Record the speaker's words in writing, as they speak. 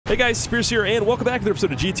Hey guys, Spears here, and welcome back to the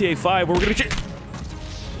episode of GTA 5, where we're gonna be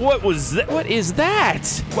What was that? What is that?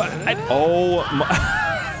 What? Oh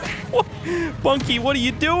my... Bunky, what are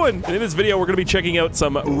you doing? And in this video, we're gonna be checking out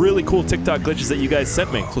some really cool TikTok glitches that you guys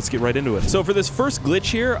sent me. So let's get right into it. So for this first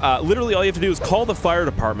glitch here, literally all you have to do is call the fire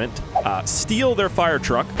department, steal their fire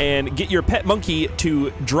truck, and get your pet monkey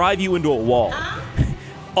to drive you into a wall.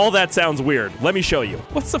 All that sounds weird. Let me show you.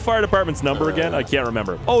 What's the fire department's number again? I can't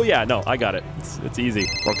remember. Oh yeah, no, I got it. It's easy.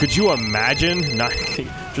 Or could you imagine? Not,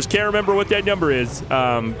 just can't remember what that number is.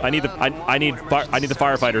 I need the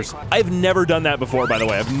firefighters. I've never done that before, by the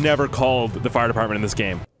way. I've never called the fire department in this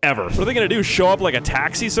game. Ever. What are they gonna do? Show up like a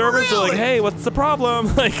taxi service? They're like, hey, what's the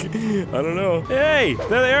problem? Like, I don't know. Hey,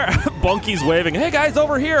 there they are. Bunky's waving. Hey guys,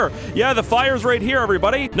 over here. Yeah, the fire's right here,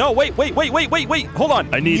 everybody. No, wait. Hold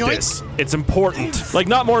on. I need this. It's important. Like,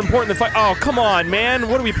 not more important than fire. Oh, come on, man.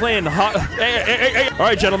 What are we playing? Hey. All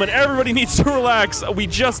right, gentlemen, everybody needs to relax. We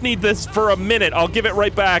just need this for a minute. I'll give it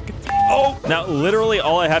right back. Oh, now literally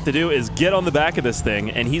all I have to do is get on the back of this thing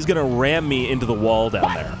and he's gonna ram me into the wall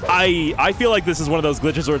down there. I feel like this is one of those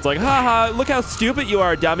glitches where it's like, haha, look how stupid you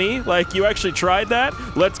are, dummy. Like, you actually tried that?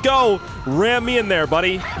 Let's go. Ram me in there,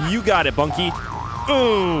 buddy. You got it, Bunky.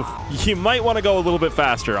 Ooh, you might want to go a little bit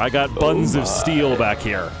faster. I got buns of steel back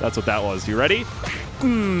here. That's what that was. You ready?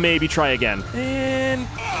 Maybe try again. And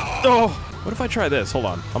oh, what if I try this? Hold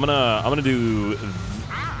on. I'm gonna do.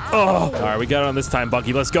 Oh, all right, we got it on this time,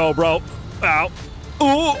 Bunky. Let's go, bro. Ow.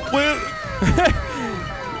 Oh,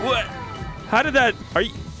 what? How did that? Are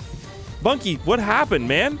you? Bunky, what happened,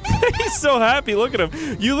 man? He's so happy. Look at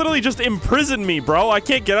him. You literally just imprisoned me, bro. I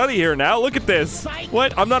can't get out of here now. Look at this.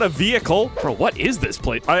 What? I'm not a vehicle. Bro, what is this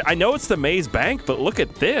place? I know it's the Maze Bank, but look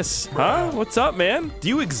at this. Huh? What's up, man? Do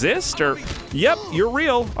you exist? Or, yep, you're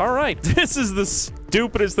real. All right. This is the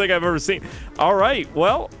stupidest thing I've ever seen. All right,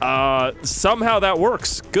 well, somehow that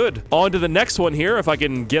works. Good. On to the next one here, if I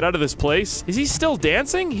can get out of this place. Is he still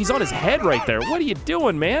dancing? He's on his head right there. What are you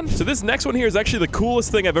doing, man? So this next one here is actually the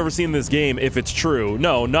coolest thing I've ever seen in this game, if it's true.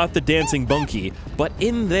 No, not the dancing Bunky, but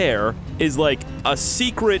in there is like a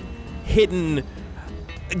secret hidden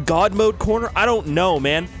God mode corner? I don't know,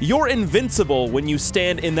 man. You're invincible when you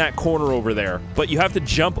stand in that corner over there, but you have to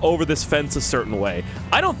jump over this fence a certain way.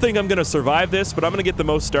 I don't think I'm gonna survive this, but I'm gonna get the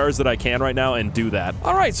most stars that I can right now and do that.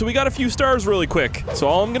 All right, so we got a few stars really quick. So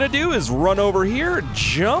all I'm gonna do is run over here,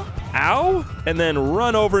 jump, ow, and then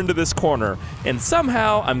run over into this corner. And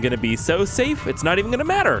somehow I'm gonna be so safe, it's not even gonna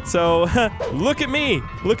matter. So look at me,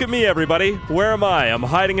 everybody. Where am I? I'm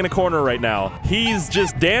hiding in a corner right now. He's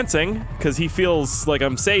just dancing because he feels like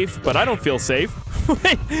I'm safe, but I don't feel safe.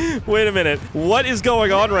 Wait a minute. What is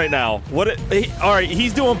going on right now? All right,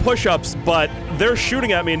 he's doing push-ups, but they're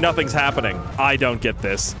shooting at me and nothing's happening. I don't get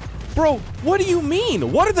this. Bro, what do you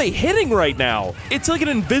mean? What are they hitting right now? It's like an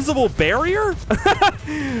invisible barrier?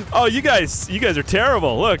 Oh, you guys are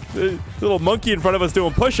terrible. Look, the little monkey in front of us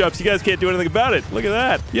doing push-ups. You guys can't do anything about it. Look at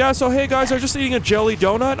that. Yeah, so hey guys, I was just eating a jelly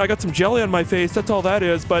donut. I got some jelly on my face. That's all that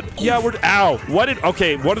is. But yeah, ow.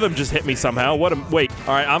 Okay, one of them just hit me somehow. Wait.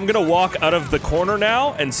 All right, I'm gonna walk out of the corner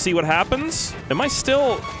now and see what happens. Am I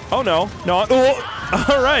still? Oh no. Oh.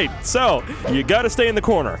 All right, so you gotta stay in the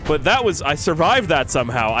corner. But I survived that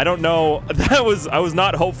somehow. I don't know. I was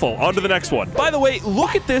not hopeful. On to the next one. By the way,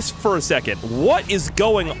 look at this for a second. What is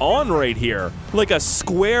going on right here? Like a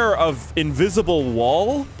square of invisible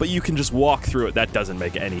wall, but you can just walk through it. That doesn't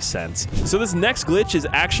make any sense. So this next glitch is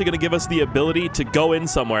actually gonna give us the ability to go in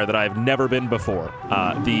somewhere that I've never been before.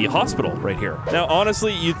 The hospital right here. Now,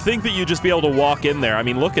 honestly, you'd think that you'd just be able to walk in there. I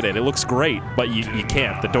mean, look at it. It looks great, but you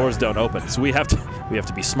can't. The doors don't open. So we have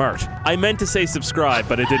to be smart. I meant to say subscribe,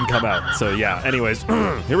 but it didn't come out. So yeah, anyways,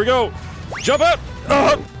 here we go. Jump out!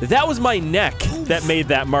 That was my neck that made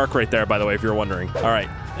that mark right there, by the way, if you're wondering. All right,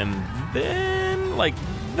 and then like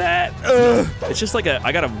that. It's just like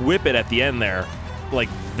I gotta whip it at the end there, like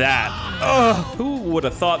that. Who would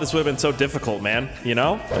have thought this would have been so difficult, man? You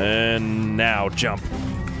know? And now jump.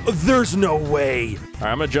 There's no way. All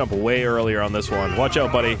right, I'm gonna jump way earlier on this one. Watch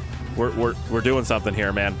out, buddy. We're doing something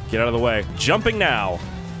here, man. Get out of the way. Jumping now.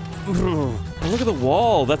 Look at the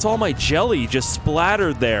wall. That's all my jelly just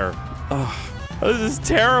splattered there. This is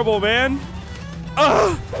terrible, man.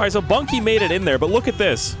 All right, so Bunky made it in there, but look at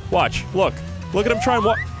this. Watch. Look at him try and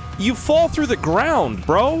walk. You fall through the ground,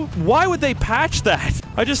 bro. Why would they patch that?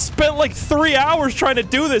 I just spent like 3 hours trying to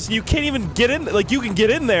do this, and you can't even get in. Like, you can get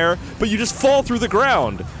in there, but you just fall through the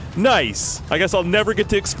ground. Nice. I guess I'll never get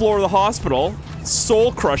to explore the hospital.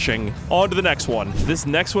 Soul crushing. On to the next one. This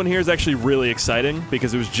next one here is actually really exciting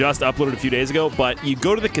because it was just uploaded a few days ago, but you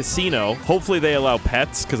go to the casino. Hopefully they allow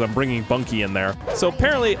pets because I'm bringing Bunky in there. So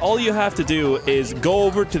apparently all you have to do is go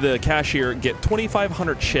over to the cashier, get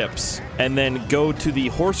 2,500 chips, and then go to the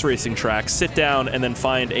horse racing track, sit down, and then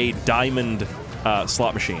find a diamond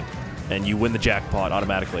slot machine. And you win the jackpot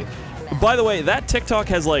automatically. By the way, that TikTok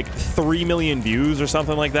has like 3 million views or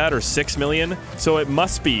something like that, or 6 million. So there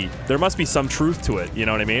must be some truth to it. You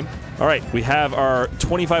know what I mean? All right, we have our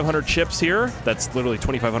 2,500 chips here. That's literally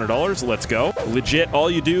 $2,500. Let's go. Legit,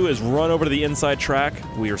 all you do is run over to the inside track.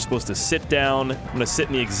 We are supposed to sit down. I'm gonna sit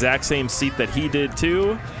in the exact same seat that he did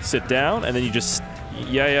too. Sit down, and then you just,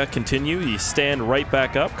 yeah, continue. You stand right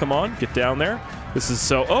back up. Come on, get down there. This is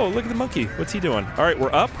so... Oh, look at the monkey. What's he doing? All right,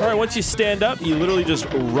 we're up. All right, once you stand up, you literally just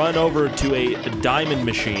run over to a diamond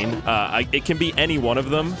machine. It can be any one of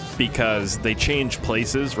them because they change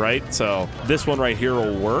places, right? So this one right here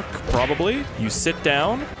will work, probably. You sit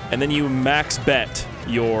down, and then you max bet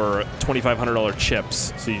your $2,500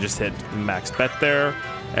 chips. So you just hit max bet there,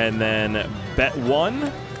 and then bet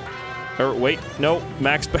one. Or wait, no,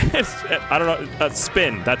 max bet. I don't know.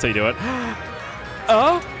 Spin. That's how you do it.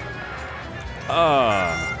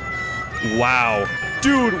 Wow.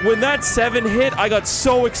 Dude, when that 7 hit, I got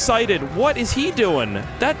so excited. What is he doing?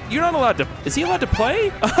 You're not allowed to... Is he allowed to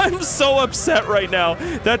play? I'm so upset right now.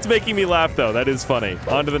 That's making me laugh, though. That is funny.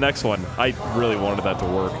 On to the next one. I really wanted that to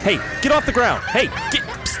work. Hey, get off the ground. Hey,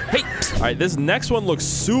 hey. All right, this next one looks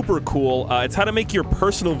super cool. It's how to make your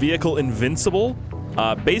personal vehicle invincible.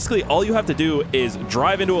 Basically, all you have to do is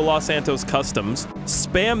drive into a Los Santos Customs,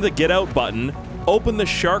 spam the get out button, open the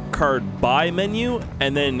shark card buy menu,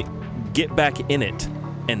 and then get back in it.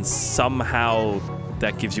 And somehow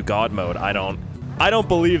that gives you God mode. I don't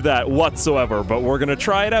believe that whatsoever, but we're gonna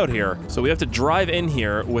try it out here. So we have to drive in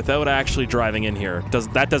here without actually driving in here.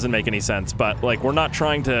 That doesn't make any sense, but like we're not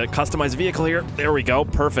trying to customize a vehicle here. There we go,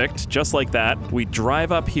 perfect, just like that. We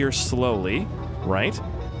drive up here slowly, right?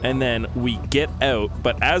 And then we get out,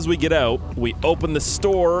 but as we get out, we open the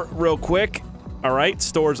store real quick. All right,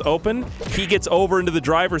 store's open. He gets over into the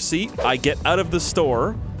driver's seat. I get out of the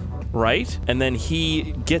store, right? And then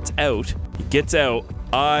he gets out. He gets out.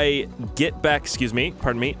 I get back, excuse me,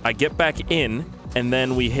 pardon me. I get back in, and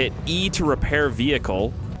then we hit E to repair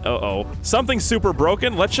vehicle. Uh-oh. Something's super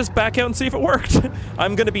broken. Let's just back out and see if it worked.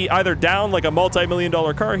 I'm gonna be either down like a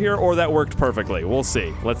multi-million-dollar car here, or that worked perfectly. We'll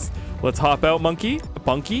see. Let's hop out, Bunky.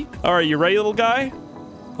 All right, you ready, little guy?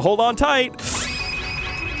 Hold on tight.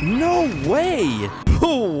 No way!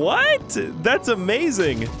 What? That's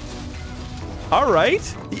amazing. All right.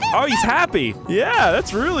 Oh, he's happy. Yeah,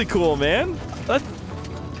 that's really cool, man.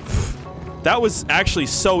 That was actually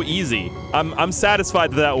so easy. I'm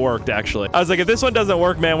satisfied that worked, actually. I was like, if this one doesn't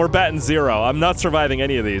work, man, we're batting 0. I'm not surviving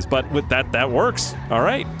any of these, but with that works. All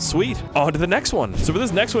right, sweet. On to the next one. So for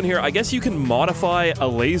this next one here, I guess you can modify a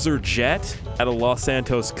laser jet at a Los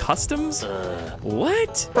Santos Customs?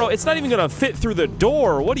 What? Bro, it's not even gonna fit through the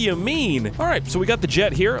door. What do you mean? All right, so we got the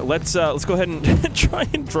jet here. Let's go ahead and try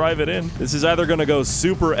and drive it in. This is either gonna go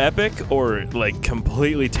super epic or like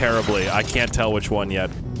completely terribly. I can't tell which one yet.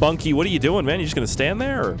 Bunky, what are you doing, man? You just gonna stand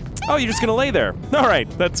there? Or? Oh, you're just gonna lay there. All right,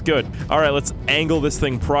 that's good. All right, let's angle this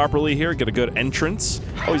thing properly here. Get a good entrance.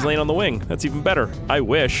 Oh, he's laying on the wing. That's even better. I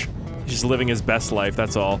wish. He's just living his best life,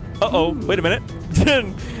 that's all. Uh-oh, wait a minute.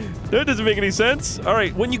 That doesn't make any sense. All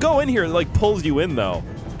right, when you go in here, it like pulls you in though.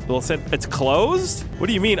 It's closed? What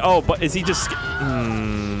do you mean? Oh, but is he just...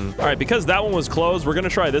 All right, because that one was closed, we're gonna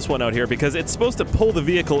try this one out here because it's supposed to pull the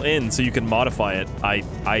vehicle in so you can modify it.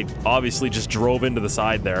 I obviously just drove into the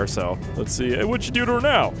side there, so let's see. Hey, what'd you do to her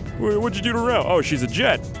now? What'd you do to her now? Oh, she's a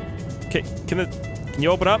jet. Okay, can you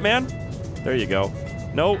open up, man? There you go.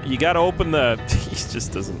 No, you gotta open the...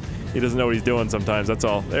 He doesn't know what he's doing sometimes, that's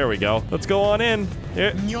all. There we go. Let's go on in.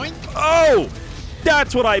 Here. Oh!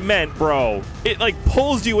 That's what I meant, bro. It, like,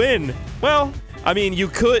 pulls you in. Well... I mean, you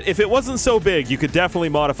could, if it wasn't so big, you could definitely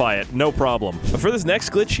modify it, no problem. But for this next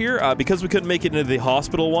glitch here, because we couldn't make it into the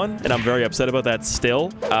hospital one, and I'm very upset about that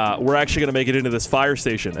still, we're actually gonna make it into this fire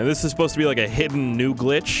station. And this is supposed to be like a hidden new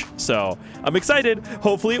glitch, so I'm excited.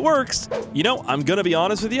 Hopefully it works. You know, I'm gonna be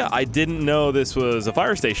honest with you, I didn't know this was a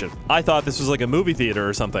fire station. I thought this was like a movie theater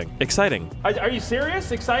or something. Exciting. Are you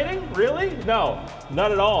serious? Exciting? Really? No,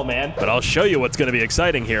 not at all, man. But I'll show you what's gonna be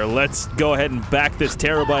exciting here. Let's go ahead and back this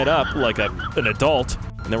terabyte up like an adult,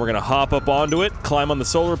 and then we're gonna hop up onto it, climb on the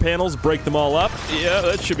solar panels, break them all up. Yeah,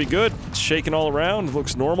 that should be good. It's shaking all around,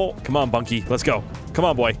 looks normal. Come on, Bunky, let's go. Come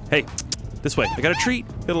on, boy. Hey, this way. I got a treat.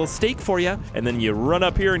 Got a little steak for you. And then you run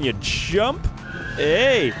up here and you jump.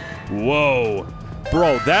 Hey. Whoa.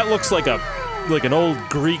 Bro, that looks like an old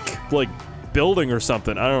Greek, like, building or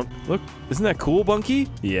something. I don't... Look, isn't that cool, Bunky?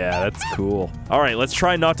 Yeah, that's cool. All right, let's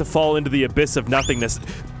try not to fall into the abyss of nothingness.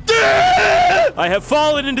 I have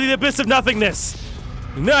fallen into the abyss of nothingness.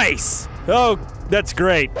 Nice. Oh, that's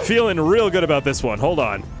great. Feeling real good about this one. Hold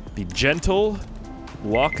on. Be gentle.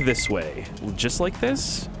 Walk this way. Just like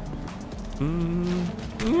this?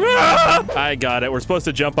 I got it. We're supposed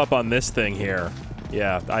to jump up on this thing here.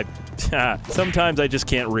 Yeah, sometimes I just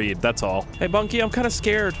can't read, that's all. Hey, Bunky, I'm kind of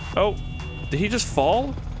scared. Oh, did he just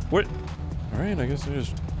fall? What? All right, I guess I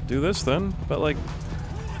just do this then. But like,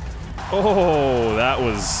 oh, that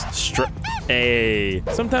was Hey,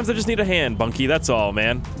 sometimes I just need a hand, Bunky, that's all,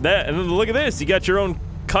 man. And then look at this, you got your own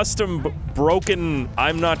custom broken,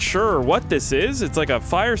 I'm not sure what this is. It's like a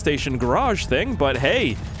fire station garage thing, but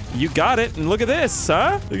hey, you got it, and look at this,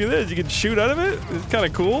 huh? Look at this, you can shoot out of it? It's kind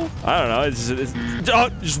of cool. I don't know,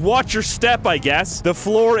 just watch your step, I guess. The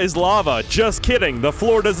floor is lava. Just kidding, the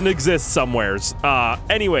floor doesn't exist somewheres.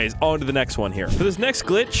 Anyways, on to the next one here. For this next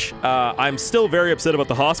glitch, I'm still very upset about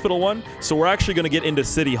the hospital one, so we're actually gonna get into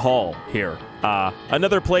City Hall here.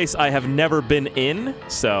 Another place I have never been in,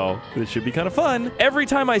 so this should be kind of fun. Every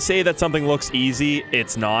time I say that something looks easy,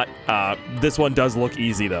 it's not. This one does look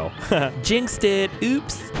easy though. Jinxed it,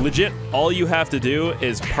 oops. Legit, all you have to do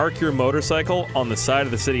is park your motorcycle on the side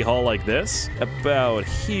of the City Hall like this, about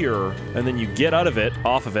here, and then you get out of it,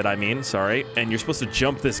 off of it I mean, sorry, and you're supposed to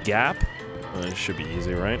jump this gap. It should be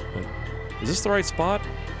easy, right? Is this the right spot?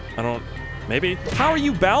 I don't, maybe? How are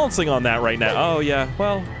you balancing on that right now? Oh yeah,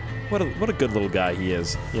 well, what a good little guy he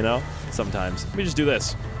is, you know? Sometimes. Let me just do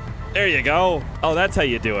this. There you go. Oh, that's how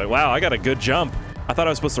you do it. Wow, I got a good jump. I thought I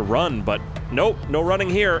was supposed to run, but nope, no running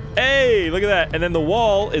here. Hey, look at that. And then the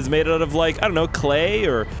wall is made out of like, I don't know, clay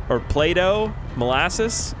or Play-Doh,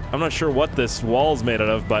 molasses. I'm not sure what this wall's made out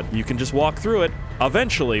of, but you can just walk through it.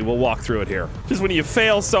 Eventually, we'll walk through it here. Just when you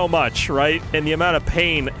fail so much, right? And the amount of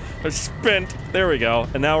pain I've spent. There we go.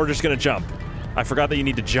 And now we're just gonna jump. I forgot that you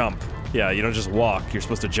need to jump. Yeah, you don't just walk. You're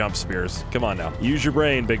supposed to jump, Spears. Come on now. Use your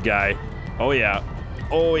brain, big guy. Oh, yeah.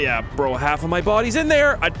 Oh, yeah, bro. Half of my body's in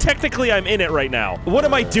there. Technically, I'm in it right now. What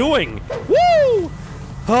am I doing? Woo!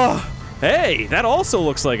 Oh, hey, that also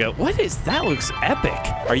looks like a... What is... That looks epic.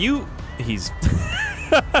 Are you... He's...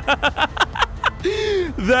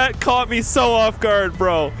 That caught me so off guard,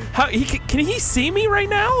 bro. How can he see me right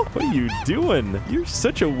now? What are you doing? You're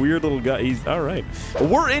such a weird little guy. He's all right.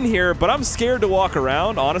 We're in here, but I'm scared to walk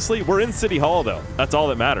around. Honestly, we're in City Hall though. That's all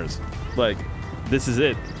that matters. Like, this is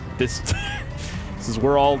it. This is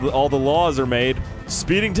where all the laws are made.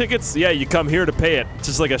 Speeding tickets? Yeah, you come here to pay it. It's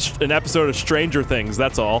just like an episode of Stranger Things,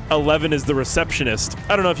 that's all. 11 is the receptionist.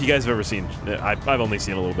 I don't know if you guys have ever seen... I've only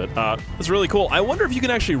seen a little bit. It's really cool. I wonder if you can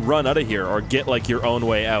actually run out of here or get, like, your own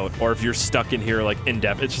way out. Or if you're stuck in here, like, in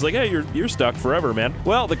depth. It's just like, hey, you're stuck forever, man.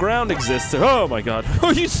 Well, the ground exists. Oh, my God.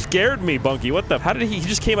 Oh, you scared me, Bunky. What the... How did he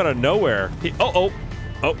just came out of nowhere. Oh.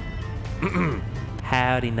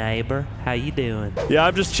 Howdy, neighbor. How you doing? Yeah,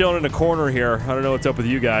 I'm just chilling in a corner here. I don't know what's up with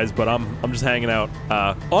you guys, but I'm just hanging out.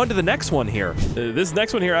 On to the next one here. This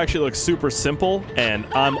next one here actually looks super simple, and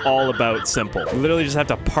I'm all about simple. You literally just have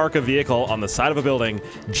to park a vehicle on the side of a building,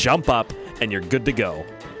 jump up, and you're good to go.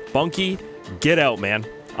 Bunky, get out, man.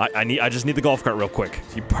 I just need the golf cart real quick.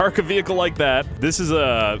 You park a vehicle like that. This is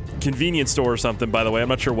a convenience store or something, by the way. I'm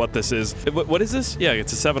not sure what this is. What is this? Yeah,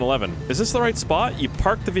 it's a 7-Eleven. Is this the right spot? You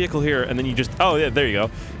park the vehicle here, and then you just... Oh, yeah, there you go.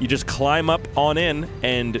 You just climb up on in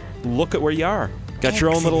and look at where you are. Got your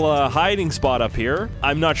own little hiding spot up here.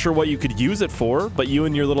 I'm not sure what you could use it for, but you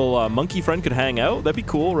and your little monkey friend could hang out. That'd be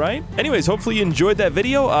cool, right? Anyways, hopefully you enjoyed that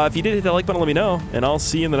video. If you did, hit that like button, let me know, and I'll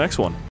see you in the next one.